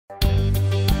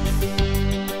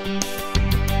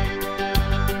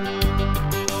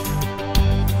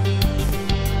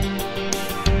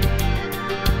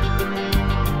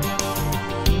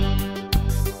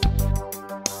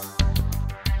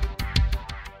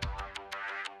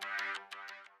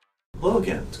Hello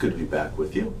again, it's good to be back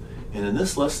with you. And in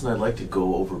this lesson I'd like to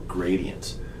go over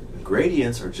gradients.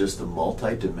 Gradients are just a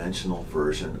multi-dimensional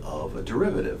version of a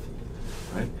derivative.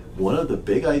 Right? One of the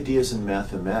big ideas in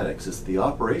mathematics is the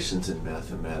operations in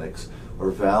mathematics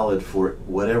are valid for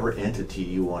whatever entity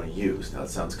you want to use. Now it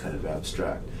sounds kind of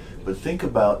abstract, but think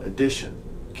about addition.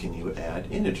 Can you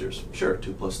add integers? Sure,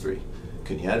 2 plus 3.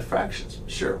 Can you add fractions?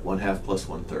 Sure, 1/2 plus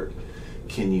 1/3.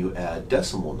 Can you add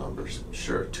decimal numbers?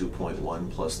 Sure, 2.1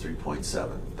 plus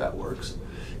 3.7. That works.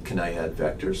 Can I add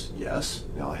vectors? Yes.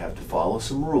 Now I have to follow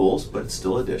some rules, but it's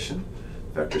still addition.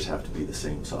 Vectors have to be the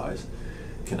same size.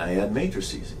 Can I add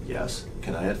matrices? Yes.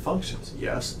 Can I add functions?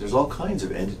 Yes. There's all kinds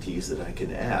of entities that I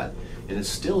can add, and it's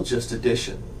still just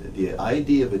addition. The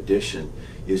idea of addition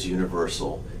is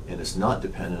universal, and it's not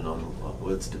dependent on,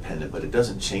 well, it's dependent, but it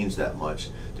doesn't change that much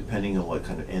depending on what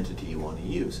kind of entity you want to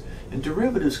use. And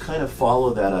derivatives kind of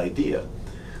follow that idea.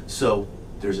 So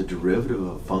there's a derivative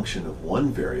of a function of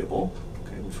one variable,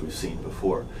 okay, which we've seen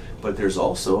before, but there's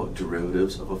also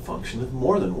derivatives of a function of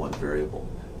more than one variable.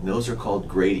 And those are called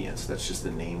gradients. That's just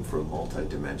the name for a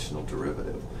multi-dimensional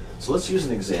derivative. So let's use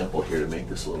an example here to make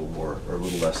this a little more, or a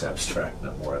little less abstract,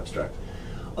 not more abstract.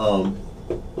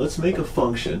 Let's make a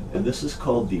function, and this is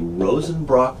called the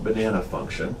Rosenbrock banana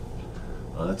function.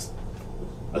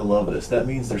 I love this. That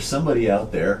means there's somebody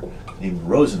out there named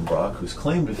Rosenbrock whose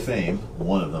claim to fame,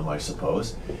 one of them I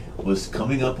suppose, was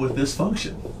coming up with this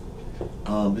function.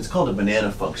 It's called a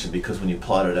banana function because when you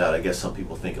plot it out, I guess some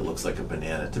people think it looks like a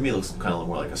banana. To me it looks kind of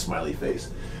more like a smiley face.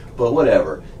 But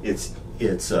whatever. It's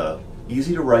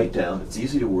easy to write down, it's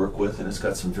easy to work with, and it's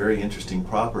got some very interesting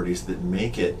properties that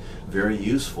make it very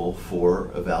useful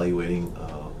for evaluating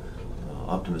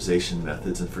optimization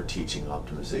methods and for teaching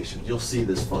optimization. You'll see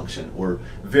this function, or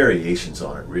variations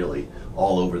on it really,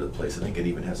 all over the place. I think it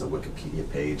even has a Wikipedia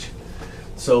page.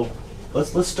 So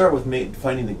let's start with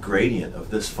finding the gradient of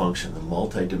this function, the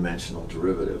multi-dimensional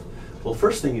derivative. Well,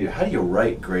 first thing you do, how do you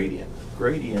write gradient?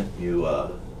 Gradient, you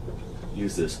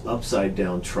use this upside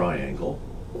down triangle.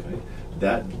 Okay?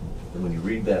 That, when you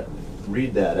read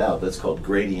that out, that's called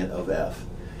gradient of f.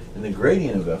 And the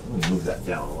gradient of f, let me move that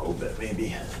down a little bit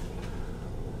maybe.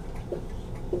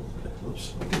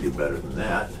 Oops, I can do better than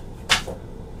that.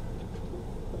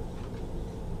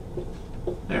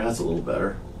 There, that's a little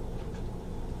better.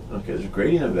 Okay, there's a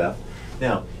gradient of f.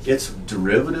 Now, it's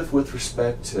derivative with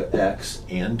respect to x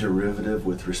and derivative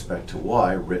with respect to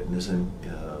y written as a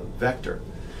vector.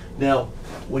 Now,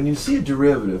 when you see a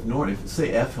derivative, normally, if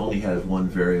say f only had one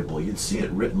variable, you'd see it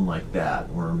written like that,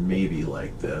 or maybe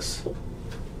like this.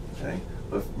 Okay,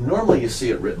 but normally you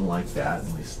see it written like that,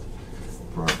 at least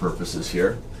for our purposes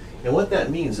here. And what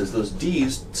that means is those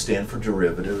d's stand for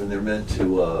derivative, and they're meant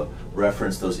to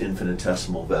reference those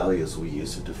infinitesimal values we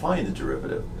use to define the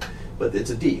derivative. But it's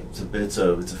a d. It's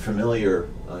a familiar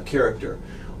character.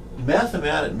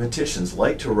 Mathematicians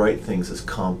like to write things as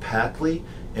compactly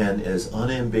and as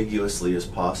unambiguously as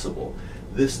possible.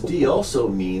 This d also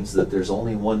means that there's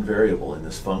only one variable in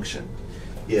this function.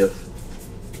 If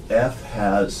f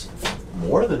has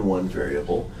more than one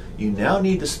variable, you now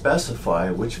need to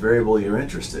specify which variable you're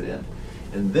interested in.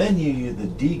 And then the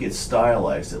d gets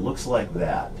stylized. It looks like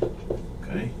that.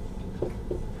 Okay?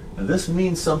 Now this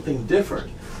means something different.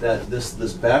 That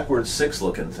this backward 6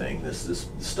 looking thing, this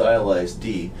stylized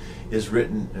d, is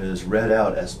read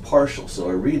out as partial. So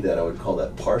I read that, I would call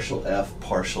that partial f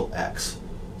partial x.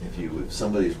 If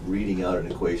somebody's reading out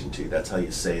an equation to you, that's how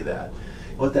you say that.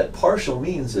 What that partial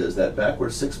means is that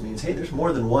backward 6 means, hey, there's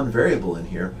more than one variable in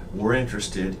here. We're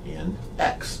interested in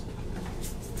x.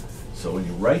 So when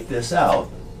you write this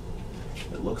out,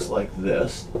 it looks like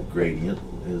this. The gradient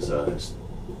is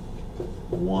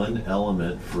one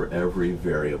element for every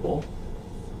variable.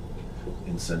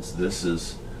 And since this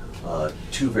is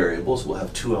two variables, we'll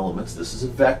have two elements. This is a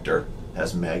vector,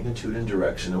 has magnitude and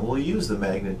direction, and we'll use the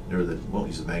won't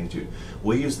use the magnitude.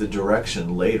 We'll use the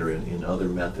direction later in other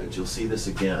methods. You'll see this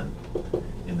again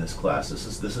in this class. This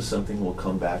is something we'll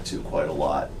come back to quite a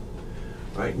lot.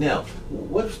 Right now,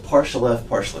 what is partial f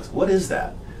partial x? What is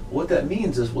that? What that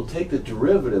means is we'll take the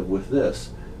derivative with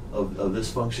this of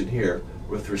this function here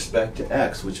with respect to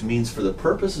x, which means for the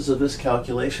purposes of this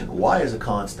calculation, y is a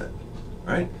constant,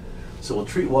 right? So we'll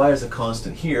treat y as a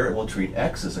constant here, and we'll treat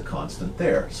x as a constant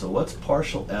there. So what's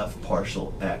partial f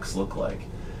partial x look like?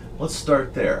 Let's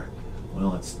start there.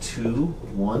 Well, it's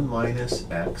 1 minus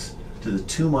x to the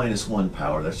 2 minus 1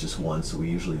 power. That's just 1, so we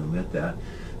usually omit that,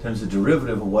 times the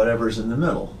derivative of whatever's in the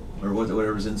middle, or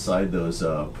whatever's inside those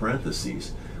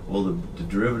parentheses. Well, the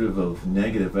derivative of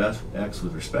negative x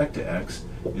with respect to x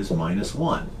is minus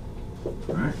 1.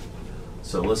 All right.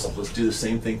 So let's do the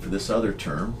same thing for this other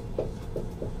term.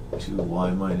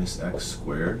 2y minus x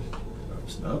squared,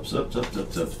 up to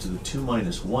the 2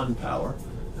 minus 1 power,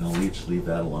 and I'll leave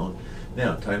that alone.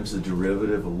 Now, times the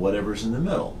derivative of whatever's in the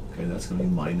middle. Okay, that's going to be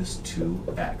minus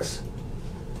 2x.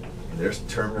 And there's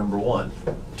term number 1.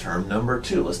 Term number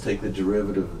 2, let's take the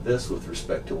derivative of this with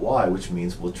respect to y, which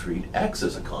means we'll treat x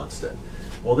as a constant.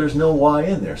 Well, there's no y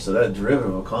in there, so that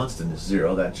derivative of a constant is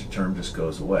 0. That term just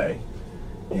goes away.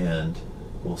 And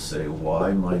we'll say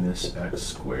y minus x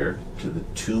squared to the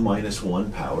 2 minus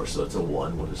 1 power, so it's a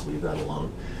 1, we'll just leave that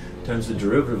alone, times the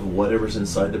derivative of whatever's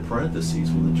inside the parentheses.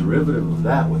 Well, the derivative of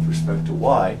that with respect to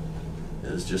y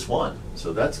is just 1.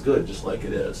 So that's good, just like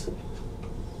it is.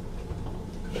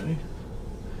 Okay.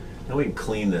 Now we can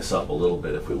clean this up a little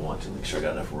bit if we want to, make sure I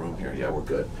got enough room here. Yeah, we're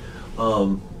good.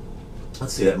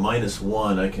 Let's see, that minus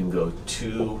 1, I can go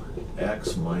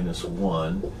 2x minus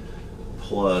 1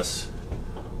 plus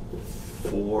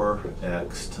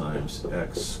 4x times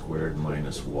x squared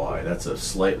minus y. That's a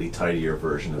slightly tidier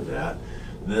version of that.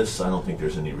 This, I don't think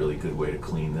there's any really good way to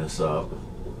clean this up.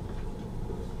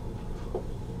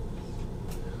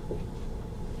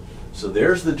 So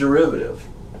there's the derivative.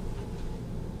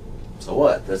 So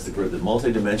what? That's the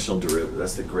multidimensional derivative.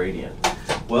 That's the gradient.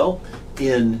 Well,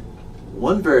 in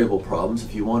one variable problems,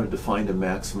 if you wanted to find a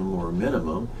maximum or a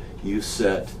minimum, you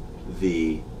set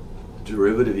the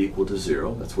derivative equal to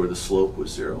 0. That's where the slope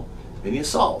was 0. And you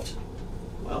solved.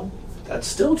 Well, that's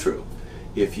still true.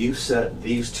 If you set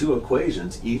these two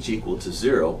equations each equal to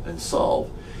 0 and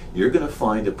solve, you're going to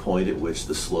find a point at which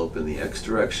the slope in the x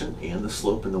direction and the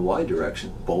slope in the y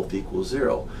direction both equal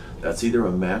 0. That's either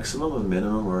a maximum, a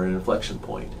minimum, or an inflection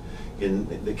point.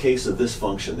 In the case of this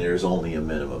function, there's only a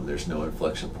minimum. There's no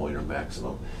inflection point or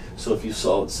maximum. So if you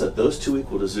set those two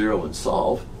equal to 0 and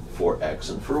solve for x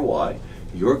and for y,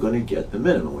 you're going to get the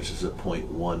minimum, which is at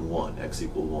 0.11, x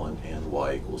equals 1 and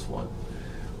y equals 1.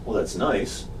 Well, that's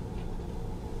nice.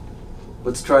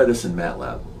 Let's try this in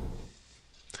MATLAB.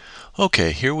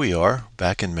 Okay, here we are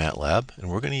back in MATLAB, and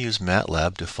we're going to use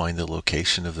MATLAB to find the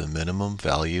location of the minimum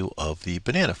value of the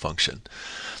banana function.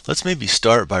 Let's maybe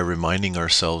start by reminding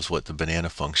ourselves what the banana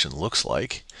function looks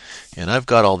like. And I've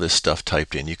got all this stuff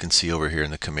typed in. You can see over here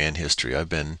in the command history, I've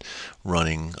been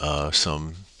running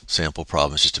some sample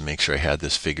problems just to make sure I had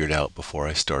this figured out before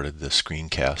I started the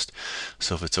screencast.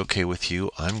 So if it's okay with you,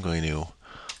 I'm going to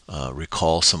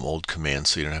recall some old commands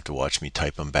so you don't have to watch me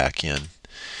type them back in.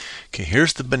 Okay,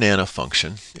 here's the banana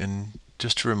function, and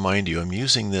just to remind you, I'm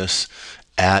using this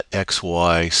at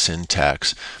xy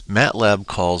syntax. MATLAB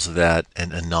calls that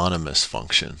an anonymous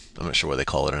function. I'm not sure why they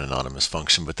call it an anonymous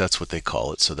function, but that's what they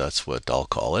call it, so that's what I'll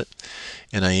call it.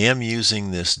 And I am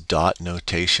using this dot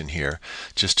notation here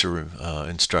just to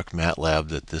instruct MATLAB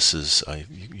that this is,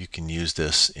 you can use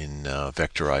this in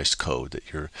vectorized code,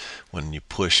 that when you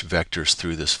push vectors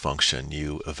through this function,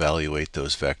 you evaluate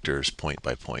those vectors point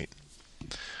by point.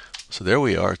 So there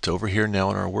we are. It's over here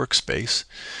now in our workspace.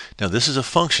 Now this is a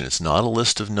function. It's not a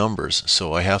list of numbers,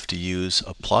 so I have to use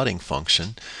a plotting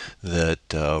function that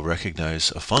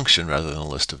recognizes a function rather than a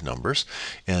list of numbers.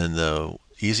 And the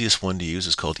easiest one to use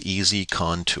is called easy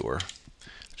contour.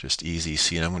 Just easy.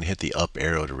 See, and I'm going to hit the up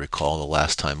arrow to recall the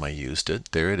last time I used it.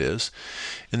 There it is.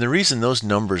 And the reason those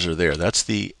numbers are there, that's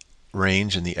the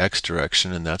range in the x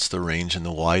direction, and that's the range in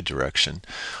the y direction.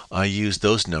 I use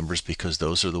those numbers because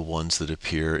those are the ones that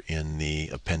appear in the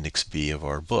Appendix B of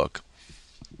our book.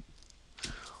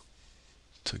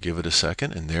 So give it a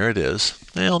second, and there it is.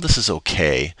 Well, this is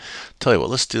okay. Tell you what,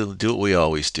 let's do what we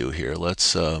always do here.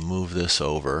 Let's move this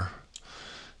over,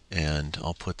 and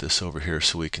I'll put this over here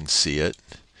so we can see it,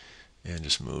 and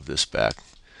just move this back.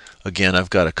 Again, I've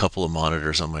got a couple of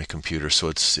monitors on my computer, so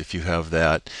if you have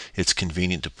that, it's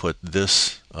convenient to put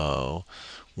this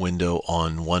window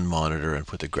on one monitor and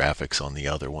put the graphics on the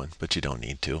other one, but you don't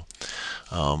need to.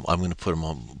 I'm going to put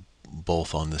them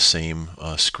both on the same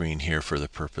screen here for the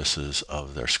purposes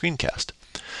of their screencast.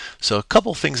 So a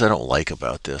couple things I don't like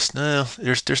about this. No,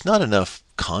 there's not enough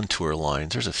contour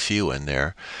lines. There's a few in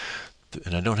there.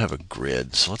 And I don't have a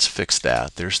grid, so let's fix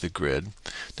that. There's the grid.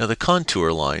 Now the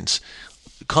contour lines.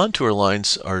 Contour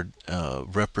lines are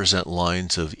represent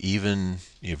lines of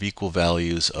equal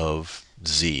values of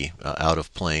z out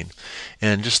of plane,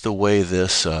 and just the way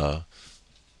this the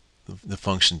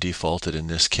function defaulted in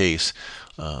this case,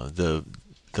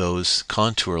 those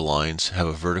contour lines have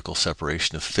a vertical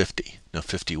separation of 50. Now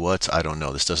 50 watts, I don't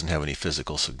know. This doesn't have any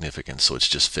physical significance, so it's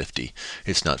just 50.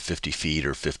 It's not 50 feet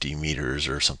or 50 meters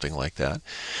or something like that.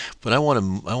 But I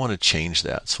want to change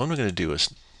that. So what I'm going to do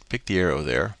is pick the arrow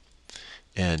there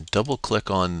and double click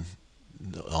on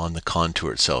the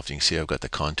contour itself. You can see I've got the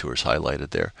contours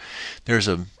highlighted there. There's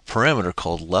a parameter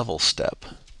called level step.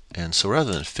 And so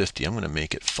rather than 50, I'm going to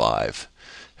make it 5.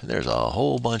 And there's a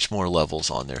whole bunch more levels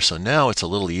on there. So now it's a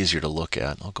little easier to look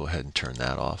at. I'll go ahead and turn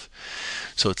that off.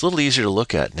 So it's a little easier to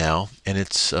look at now, and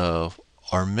it's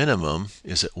our minimum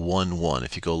is at 1, 1.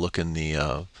 If you go look in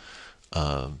the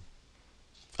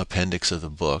appendix of the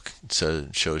book,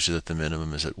 it shows you that the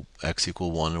minimum is at x equal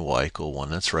 1 and y equal 1.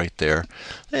 That's right there.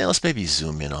 And let's maybe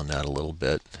zoom in on that a little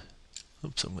bit.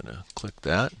 Oops, I'm going to click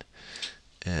that.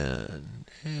 And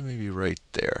maybe right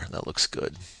there. That looks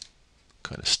good.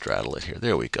 Kind of straddle it here.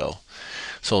 There we go.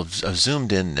 So I've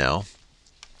zoomed in now.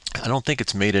 I don't think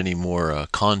it's made any more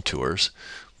contours,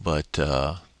 but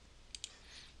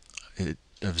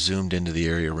I've zoomed into the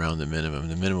area around the minimum.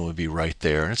 The minimum would be right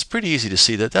there. And it's pretty easy to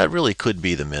see that that really could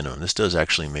be the minimum. This does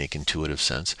actually make intuitive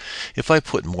sense. If I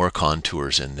put more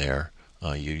contours in there,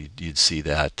 you'd see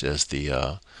that as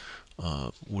the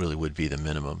really would be the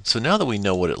minimum. So now that we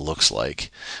know what it looks like,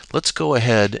 let's go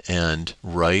ahead and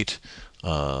write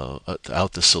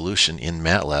out the solution in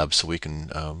MATLAB so we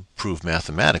can prove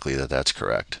mathematically that that's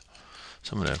correct.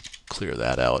 So I'm going to clear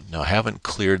that out. Now I haven't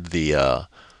cleared the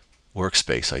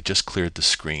workspace. I just cleared the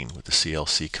screen with the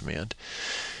CLC command.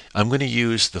 I'm going to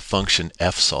use the function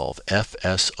fsolve,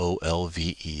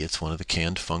 F-S-O-L-V-E. It's one of the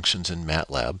canned functions in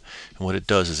MATLAB. And what it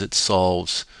does is it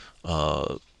solves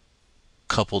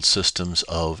coupled systems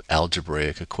of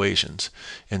algebraic equations.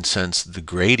 And since the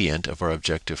gradient of our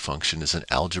objective function is an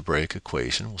algebraic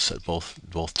equation, we'll set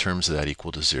both terms of that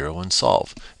equal to 0 and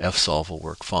solve. Fsolve will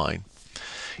work fine.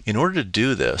 In order to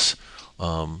do this,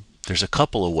 there's a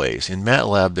couple of ways. In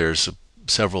MATLAB, there's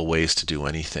several ways to do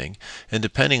anything. And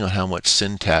depending on how much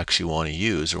syntax you want to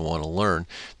use or want to learn,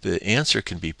 the answer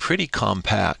can be pretty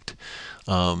compact.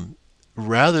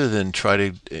 Rather than try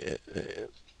to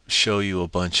show you a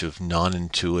bunch of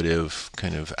non-intuitive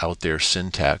kind of out there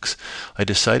syntax, I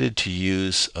decided to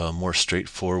use a more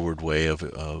straightforward way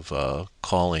of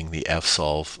calling the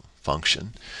fsolve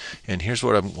function. And here's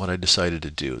what I decided to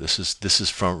do. This is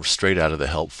from straight out of the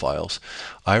help files.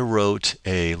 I wrote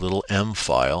a little M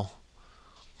file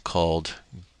called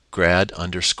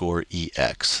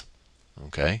grad_ex.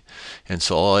 Okay, and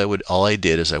so all I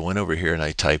did is I went over here and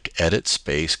I typed edit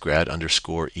space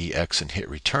grad_ex and hit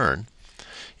return.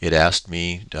 It asked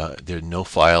me, there no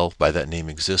file by that name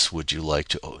exists, would you like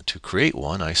to create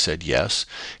one? I said yes,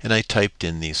 and I typed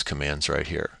in these commands right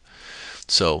here.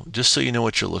 So just so you know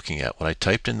what you're looking at, when I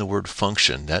typed in the word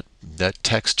function, that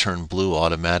text turned blue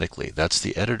automatically. That's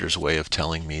the editor's way of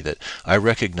telling me that I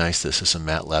recognize this as a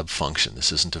MATLAB function.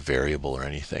 This isn't a variable or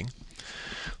anything.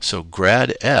 So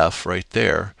grad f right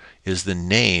there is the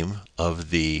name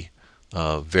of the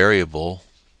variable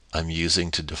I'm using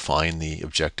to define the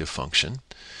objective function.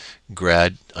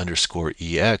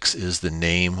 Grad_ex is the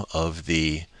name of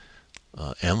the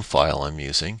M file I'm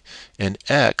using. And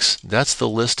x, that's the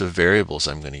list of variables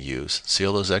I'm going to use. See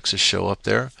all those x's show up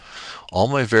there? All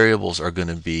my variables are going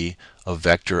to be a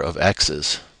vector of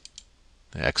x's.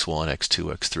 x1,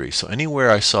 x2, x3. So anywhere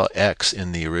I saw x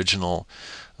in the original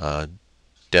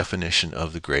definition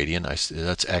of the gradient,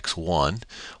 that's x1.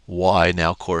 Y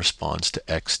now corresponds to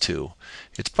x2.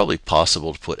 It's probably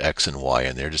possible to put x and y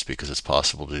in there just because it's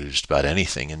possible to do just about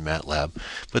anything in MATLAB.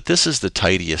 But this is the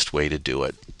tidiest way to do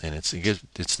it. And it's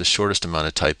the shortest amount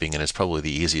of typing, and it's probably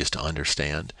the easiest to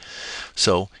understand.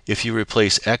 So if you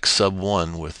replace x sub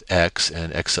 1 with x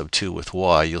and x sub 2 with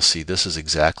y, you'll see this is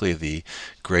exactly the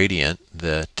gradient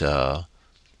that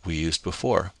we used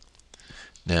before.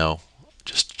 Now,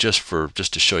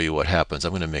 just to show you what happens, I'm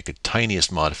going to make a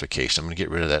tiniest modification. I'm going to get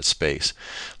rid of that space.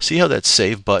 See how that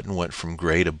save button went from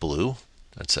gray to blue?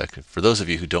 That's actually, for those of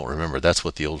you who don't remember, that's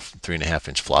what the old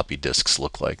 3.5-inch floppy disks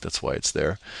look like. That's why it's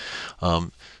there.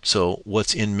 So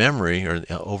what's in memory or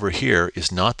over here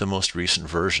is not the most recent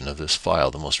version of this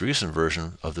file. The most recent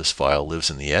version of this file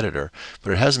lives in the editor,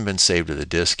 but it hasn't been saved to the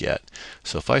disk yet.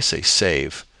 So if I say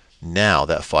save, now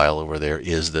that file over there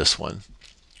is this one.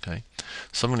 Okay,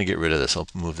 so I'm going to get rid of this. I'll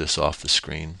move this off the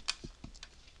screen.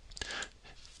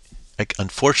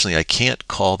 Unfortunately, I can't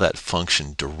call that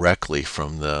function directly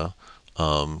from the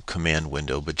command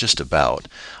window, but just about.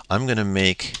 I'm going to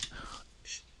make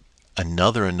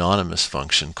another anonymous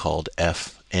function called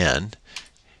fn,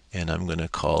 and I'm going to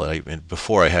call it,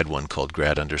 before I had one called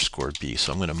grad_b,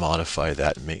 so I'm going to modify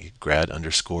that and make it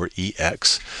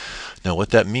grad_ex. Now what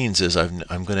that means is I'm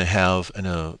going to have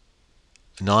an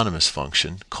anonymous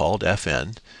function called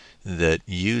fn that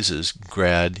uses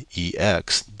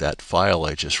grad_ex, that file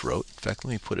I just wrote. In fact,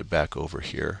 let me put it back over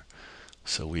here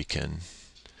so we can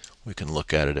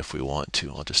look at it if we want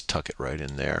to. I'll just tuck it right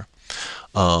in there.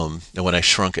 And when I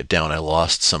shrunk it down, I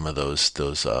lost some of those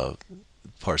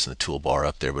parts in the toolbar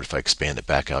up there, but if I expand it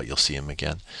back out, you'll see them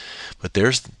again. But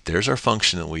there's our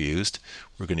function that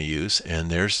we're going to use, and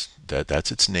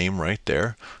that's its name right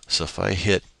there. So if I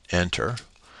hit enter,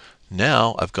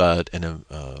 now I've got an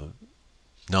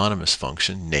anonymous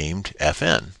function named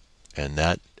fn, and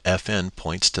that fn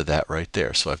points to that right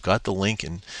there. So I've got the link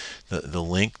the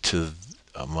link to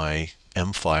my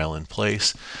M file in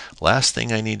place. Last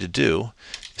thing I need to do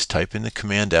is type in the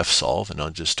command fsolve, and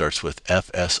it just starts with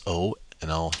fso,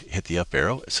 and I'll hit the up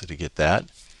arrow so to get that.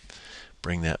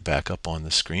 Bring that back up on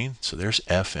the screen. So there's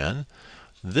fn.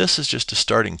 This is just a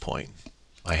starting point.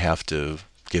 I have to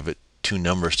give it two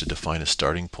numbers to define a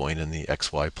starting point in the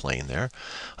XY plane there.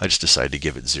 I just decided to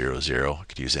give it 0, 0. I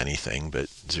could use anything, but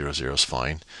 0, 0 is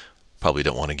fine. Probably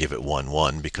don't want to give it 1,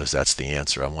 1 because that's the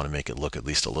answer. I want to make it look at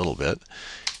least a little bit.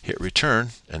 Hit return,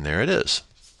 and there it is.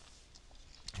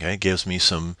 Okay, it gives me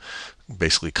some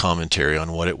basically commentary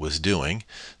on what it was doing.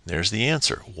 There's the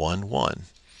answer, 1, 1.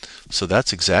 So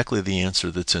that's exactly the answer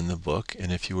that's in the book,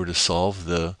 and if you were to solve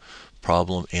the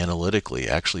problem analytically,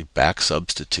 actually back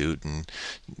substitute and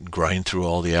grind through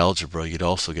all the algebra, you'd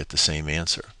also get the same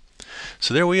answer.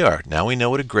 So there we are. Now we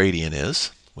know what a gradient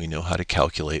is. We know how to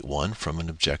calculate one from an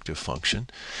objective function,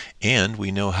 and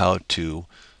we know how to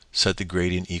set the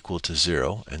gradient equal to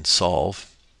 0 and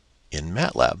solve in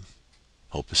MATLAB.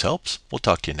 Hope this helps. We'll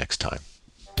talk to you next time.